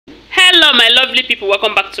Hello my lovely people,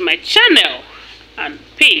 welcome back to my channel and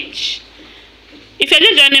page. If you're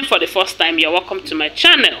just joining for the first time, you're welcome to my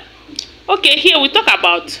channel. Okay, here we talk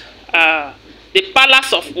about the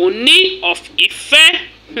palace of Ooni of Ife.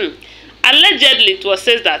 Allegedly it was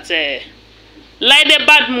said that laide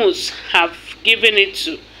Badmus have given it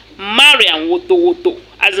to Mariam Woto.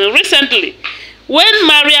 As in recently, when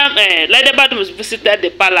Mariam laide Badmus visited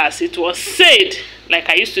the palace, it was said, like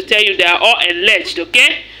I used to tell you, they are all alleged,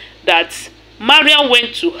 okay, that Mariam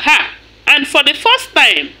went to her, and for the first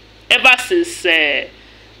time ever since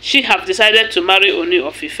she have decided to marry Ooni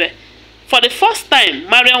of Ife, for the first time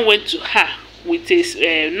Mariam went to her with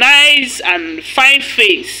a nice and fine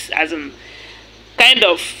face, as in kind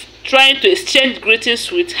of trying to exchange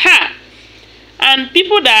greetings with her. And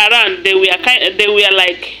people that are around, they were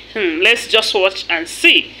like, let's just watch and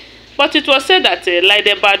see. But it was said that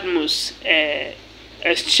laide Badmus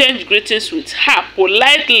exchanged greetings with her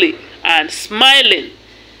politely and smiling.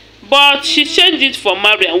 But she changed it for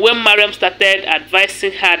Mariam when Mariam started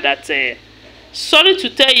advising her that, sorry to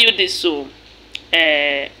tell you this, so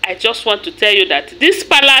I just want to tell you that this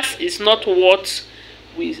palace is not what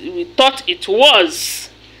we thought it was.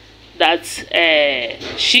 That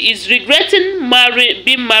she is regretting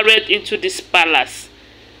being married into this palace,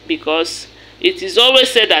 because it is always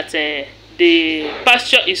said that the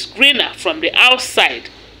pasture is greener from the outside,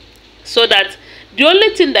 so that the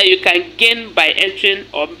only thing that you can gain by entering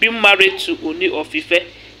or being married to Ooni of Ife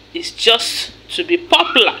is just to be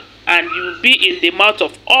popular, and you will be in the mouth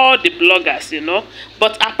of all the bloggers, you know.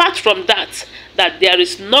 But apart from that, there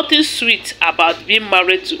is nothing sweet about being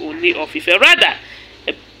married to Ooni of Ife. Rather,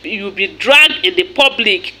 you'll be dragged in the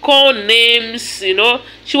public, call names, you know.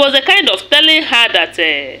 She was a kind of telling her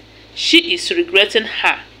that she is regretting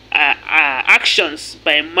her actions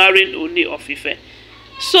by marrying Ooni of Ife.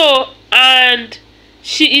 So, and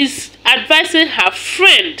she is advising her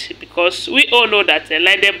friend, because we all know that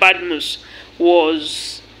laide Badmus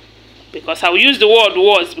was, because I will use the word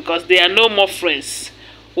was because they are no more friends,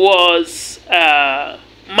 was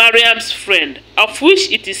Mariam's friend, of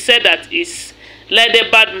which it is said that is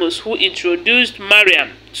laide Badmus who introduced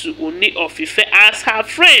Mariam to Ooni of Ife as her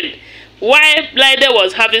friend, while laide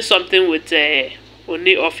was having something with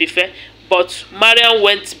Ooni of Ife, but Mariam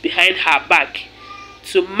went behind her back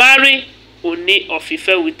to marry Ooni of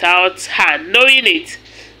Ife without her knowing it.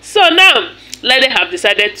 So now laide have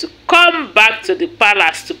decided to come back to the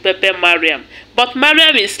palace to pepper Mariam, but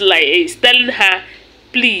Mariam is telling her,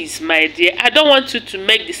 please my dear, I don't want you to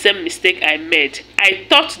make the same mistake I made. I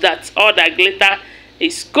thought that all that glitter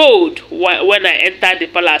is gold when I entered the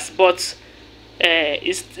palace, but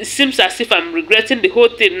it seems as if I'm regretting the whole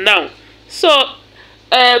thing now. So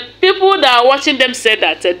people that are watching them say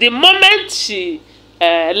that the moment she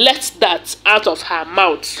let that out of her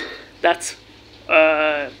mouth, that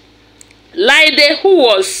laide, who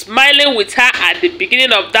was smiling with her at the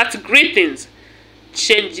beginning of that greetings,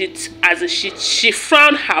 changed it, as she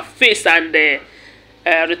frowned her face and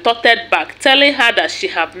retorted back, telling her that she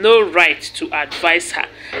have no right to advise her.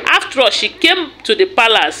 After all, she came to the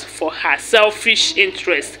palace for her selfish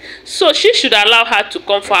interest, so she should allow her to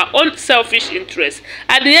come for her own selfish interest.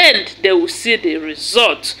 At the end, they will see the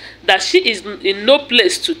result, that she is in no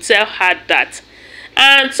place to tell her that.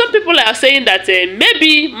 And some people are saying that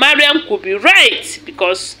maybe Mariam could be right,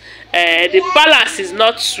 because the palace is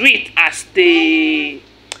not sweet as they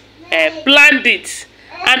planned it.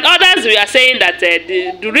 And others, we are saying that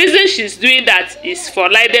the reason she's doing that is for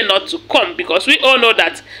laide not to come, because we all know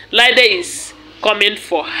that laide is coming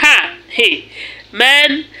for her. Hey,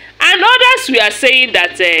 man. And others, we are saying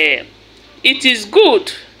that it is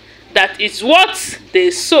good, that it's what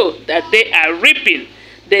they sow that they are reaping.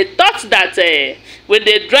 They thought that when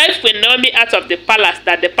they drive Queen Naomi out of the palace,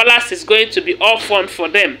 that the palace is going to be all fun for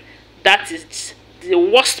them. That is the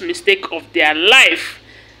worst mistake of their life.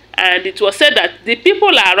 And it was said that the people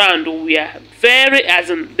around were very, as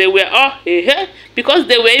in, they were all because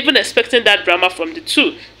they were even expecting that drama from the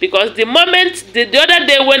two. Because the moment, the other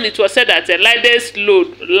day when it was said that laide's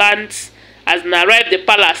load lands as arrived the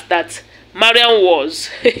palace, that Mariam was,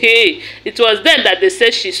 it was then that they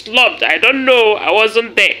said she slumped. I don't know, I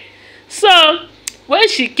wasn't there. So when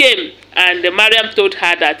she came and Mariam told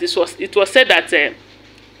her that it was said that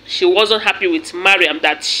she wasn't happy with Mariam,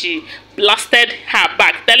 that she blasted her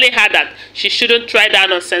back, telling her that she shouldn't try that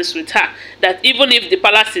nonsense with her, that even if the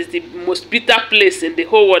palace is the most bitter place in the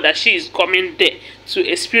whole world, that she is coming there to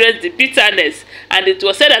experience the bitterness. And it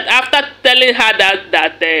was said that after telling her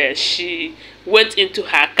that she went into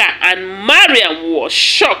her car, and Mariam was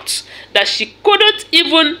shocked that she couldn't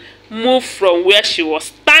even move from where she was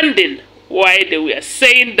standing why they were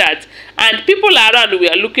saying that, and people around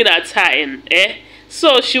were looking at her and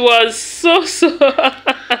so she was so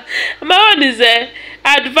my own is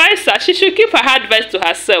advise her she should keep her advice to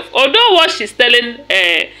herself. Although what she's telling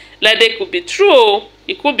like they could be true,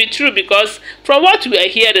 it could be true, because from what we are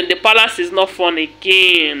hearing, the palace is not fun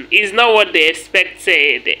again. It's not what they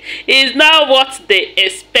expected. It's not what they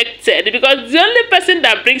expected, because the only person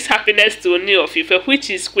that brings happiness to Ooni of Ife, which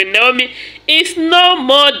is Queen Naomi, is no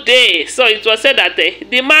more there. So it was said that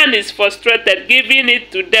the man is frustrated, giving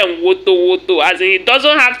it to them woto, as in he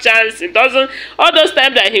doesn't have chance. He doesn't, all those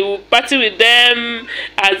times that he will party with them,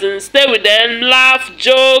 as in stay with them, laugh,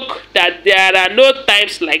 joke, that there are no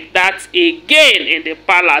times like that again in the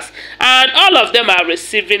palace, and all of them are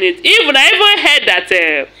receiving it. I even heard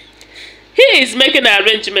that he is making an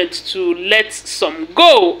arrangement to let some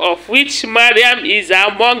go, of which Mariam is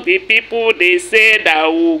among the people they say that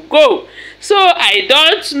will go. So I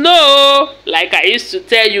don't know, like I used to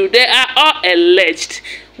tell you, they are all alleged.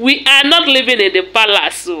 We are not living in the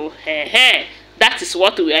palace, so that is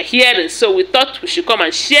what we are hearing. So we thought we should come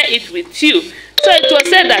and share it with you. So it was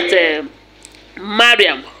said that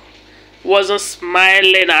Mariam wasn't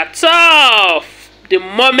smiling at all the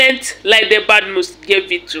moment laide Badmus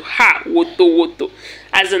gave it to her, woto.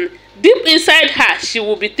 As in, deep inside her, she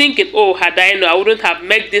will be thinking, oh, had I known, I wouldn't have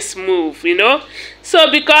made this move, you know. So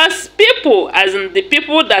because people, as in the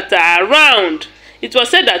people that are around, it was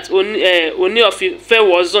said that Ooni of Ife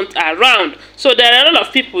wasn't around. So there are a lot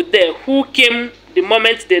of people there who came the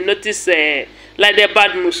moment they noticed laide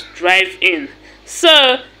Badmus drive in.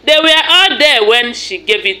 So they were all there when she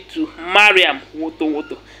gave it to Mariam,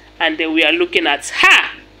 woto, and they were looking at her.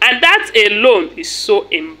 And that alone is so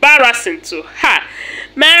embarrassing to her.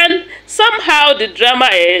 Man, somehow the drama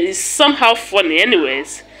is somehow funny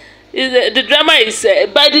anyways. The drama is,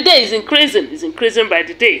 by the day, is increasing. It's increasing by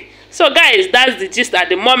the day. So guys, that's the gist at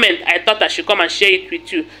the moment. I thought I should come and share it with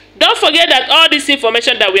you. Don't forget that all this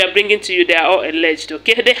information that we are bringing to you, they are all alleged,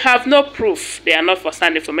 okay? They have no proof. They are not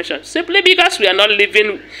first-hand information. Simply because we are not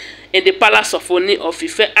living in the palace of Ooni of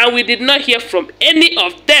Ife, and we did not hear from any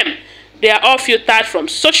of them. They are all filtered from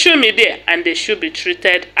social media, and they should be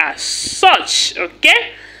treated as such,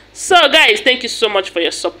 okay? So guys, thank you so much for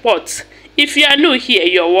your support. If you are new here,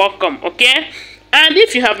 you're welcome, okay? And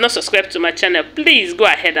if you have not subscribed to my channel, please go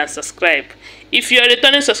ahead and subscribe. If you're a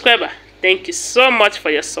returning subscriber, thank you so much for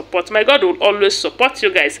your support. My God will always support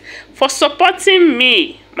you guys. For supporting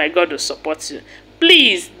me, my God will support you.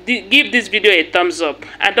 Please give this video a thumbs up,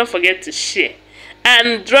 and don't forget to share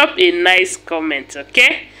and drop a nice comment,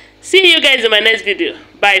 okay? See you guys in my next video.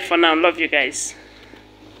 Bye for now. Love you guys.